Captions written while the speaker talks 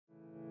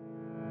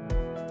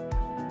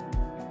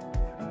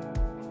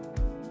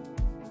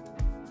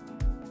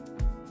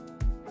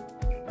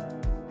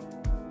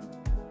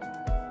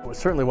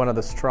Certainly one of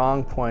the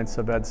strong points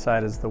of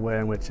Edcite is the way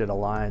in which it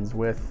aligns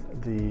with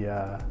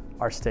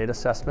our state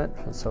assessment.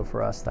 So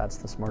for us, that's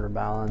the Smarter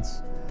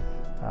Balance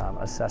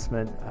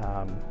assessment.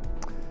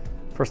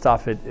 First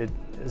off, it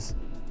is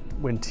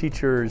when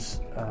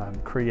teachers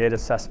create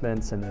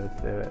assessments, and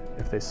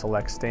if they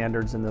select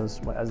standards in those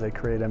as they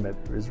create them, it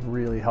is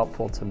really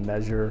helpful to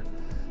measure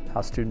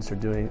how students are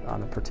doing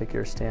on a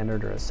particular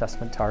standard or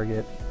assessment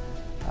target.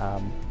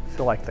 I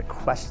feel like the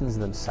questions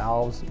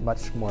themselves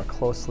much more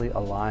closely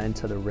align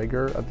to the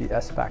rigor of the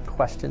SBAC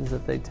questions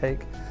that they take.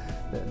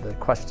 The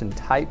question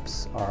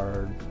types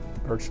are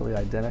virtually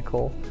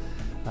identical,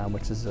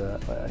 which is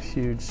a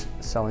huge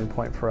selling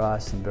point for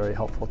us and very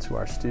helpful to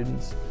our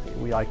students.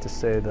 We like to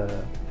say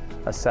the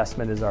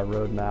assessment is our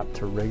roadmap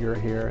to rigor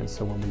here, and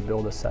so when we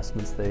build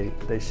assessments,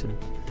 they should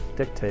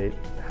dictate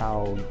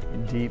how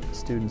deep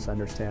students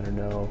understand or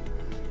know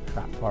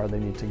how far they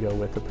need to go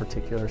with a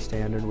particular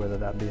standard, whether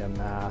that be a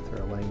math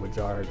or a language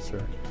arts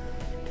or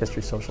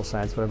history, social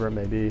science, whatever it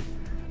may be.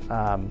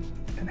 And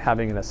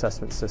having an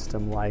assessment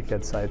system like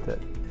Edcite that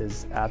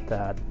is at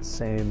that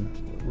same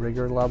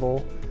rigor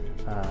level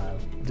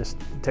just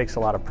takes a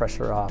lot of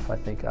pressure off, I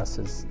think, us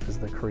as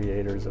the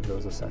creators of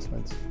those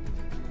assessments.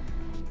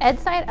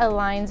 Edcite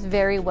aligns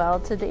very well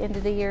to the end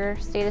of the year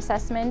state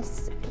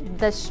assessments.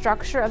 The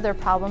structure of their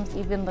problems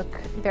even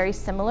look very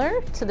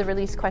similar to the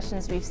release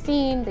questions we've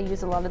seen. They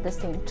use a lot of the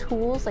same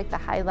tools like the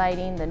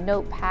highlighting, the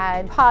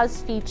notepad,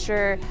 pause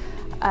feature,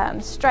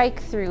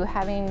 strike through,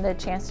 having the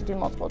chance to do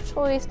multiple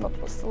choice,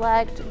 multiple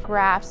select,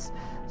 graphs.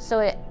 So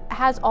it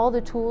has all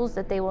the tools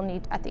that they will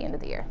need at the end of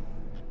the year.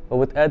 But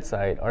with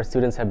Edcite, our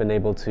students have been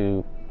able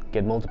to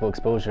get multiple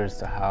exposures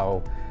to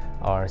how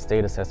our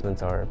state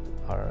assessments are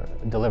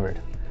delivered.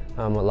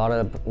 A lot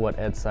of what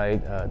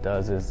Edcite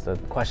does is the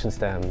question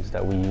stems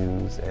that we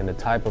use and the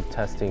type of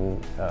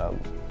testing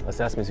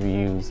assessments we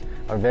use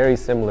are very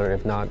similar,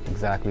 if not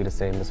exactly the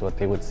same as what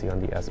they would see on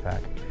the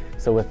SBAC.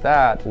 So with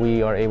that,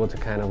 we are able to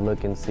kind of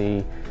look and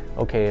see,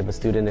 okay, if a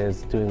student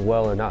is doing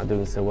well or not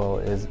doing so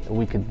well,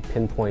 we could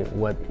pinpoint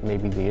what may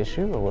be the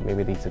issue or what may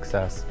be the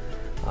success.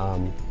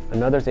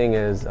 Another thing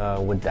is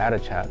with data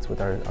chats with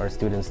our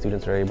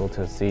students are able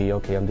to see,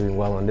 okay, I'm doing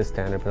well on this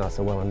standard, but not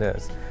so well on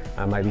this.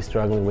 I might be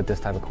struggling with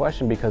this type of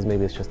question because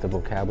maybe it's just a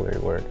vocabulary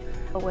word.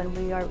 When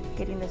we are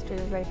getting the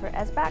students ready for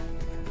SBAC,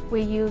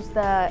 we use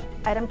the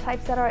item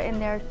types that are in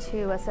there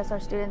to assess our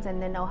students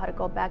and then know how to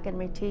go back and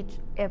reteach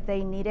if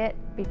they need it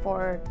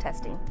before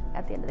testing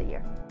at the end of the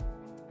year.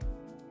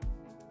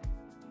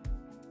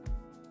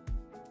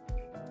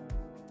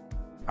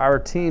 Our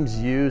teams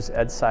use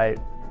Edcite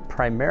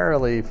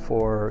primarily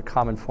for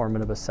common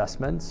formative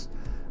assessments.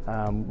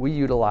 We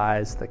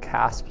utilize the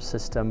CASP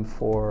system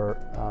for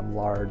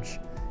large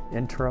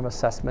interim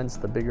assessments,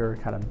 the bigger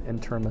kind of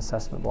interim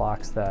assessment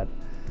blocks that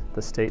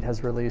the state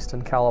has released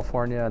in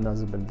California, and those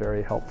have been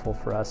very helpful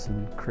for us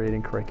in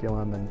creating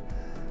curriculum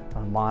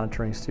and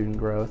monitoring student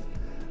growth.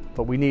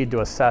 But we need to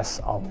assess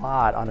a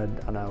lot on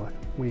a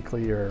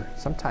weekly, or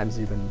sometimes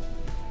even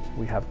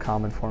we have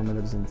common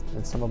formatives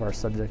in some of our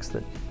subjects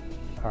that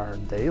are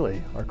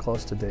daily or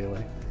close to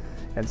daily.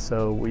 And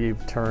so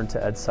we've turned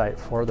to Edcite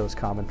for those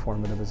common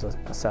formative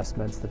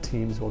assessments. The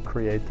teams will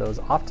create those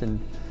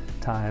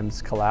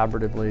oftentimes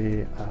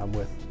collaboratively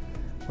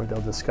where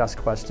they'll discuss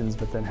questions,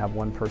 but then have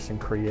one person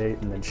create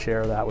and then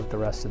share that with the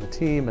rest of the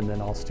team, and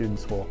then all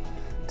students will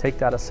take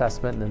that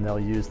assessment and then they'll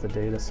use the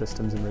data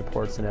systems and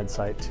reports in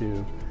Edcite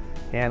to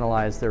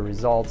analyze their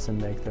results and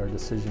make their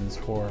decisions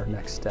for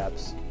next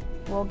steps.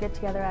 We'll get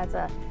together as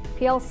a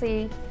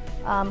PLC,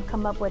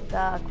 come up with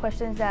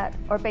questions that,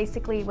 or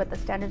basically with the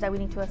standards that we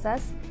need to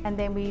assess, and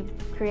then we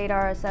create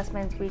our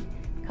assessments. We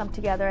come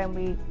together and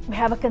we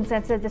have a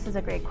consensus. This is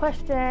a great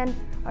question.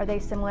 Are they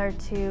similar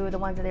to the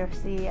ones that they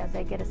see as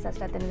they get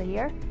assessed at the end of the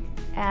year?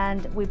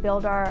 And we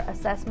build our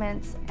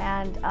assessments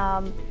and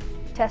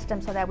test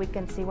them so that we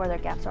can see where their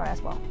gaps are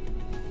as well.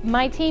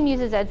 My team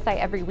uses Edcite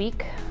every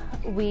week.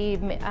 We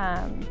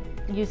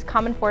use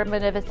common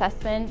formative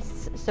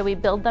assessments, so we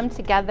build them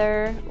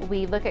together.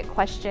 We look at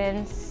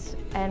questions,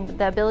 and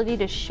the ability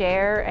to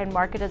share and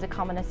mark it as a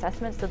common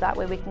assessment so that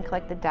way we can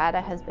collect the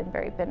data has been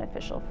very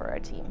beneficial for our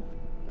team.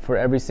 For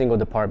every single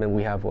department,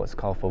 we have what's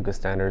called focus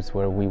standards,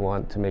 where we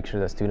want to make sure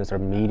that students are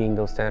meeting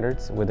those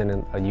standards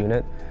within a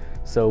unit.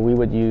 So we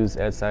would use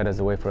Edcite as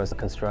a way for us to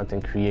construct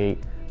and create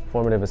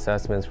formative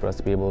assessments for us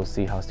to be able to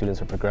see how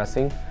students are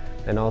progressing,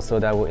 and also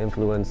that will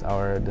influence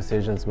our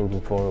decisions moving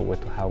forward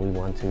with how we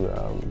want to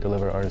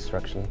deliver our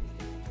instruction.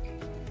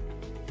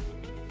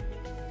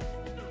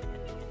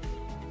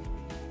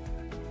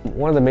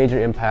 One of the major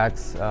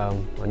impacts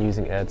on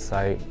using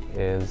Edcite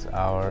is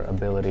our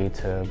ability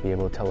to be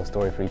able to tell a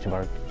story for each of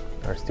our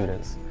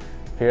students.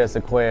 Here at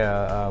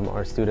Sequoia,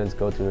 our students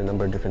go through a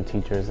number of different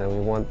teachers, and we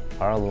want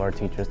all of our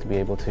teachers to be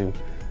able to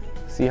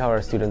see how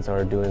our students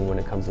are doing when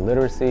it comes to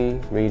literacy,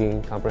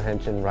 reading,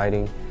 comprehension,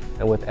 writing.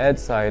 And with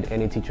Edcite,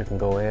 any teacher can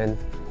go in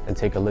and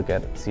take a look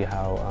at see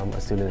how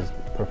a student is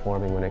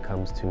performing when it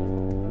comes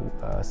to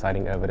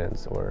citing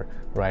evidence or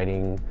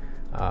writing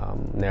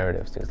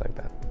narratives, things like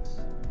that.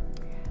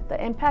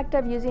 The impact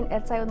of using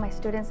Edcite with my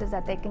students is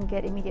that they can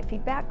get immediate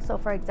feedback. So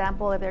for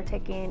example, if they're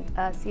taking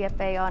a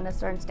CFA on a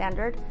certain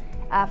standard,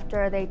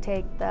 after they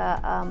take the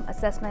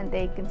assessment,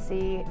 they can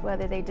see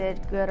whether they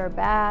did good or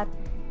bad,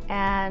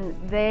 and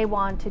they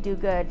want to do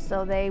good,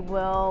 so they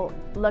will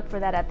look for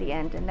that at the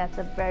end, and that's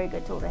a very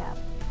good tool to have.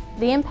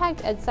 The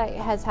impact Edcite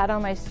has had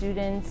on my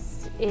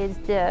students is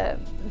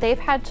they've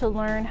had to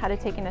learn how to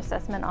take an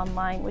assessment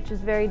online, which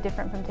is very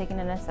different from taking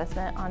an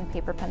assessment on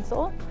paper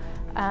pencil.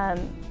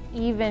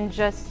 Even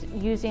just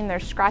using their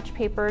scratch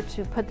paper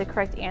to put the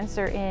correct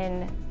answer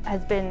in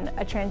has been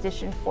a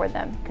transition for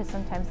them, because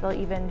sometimes they'll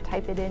even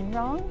type it in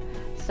wrong.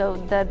 So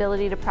the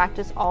ability to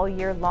practice all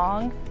year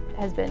long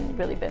has been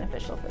really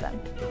beneficial for them.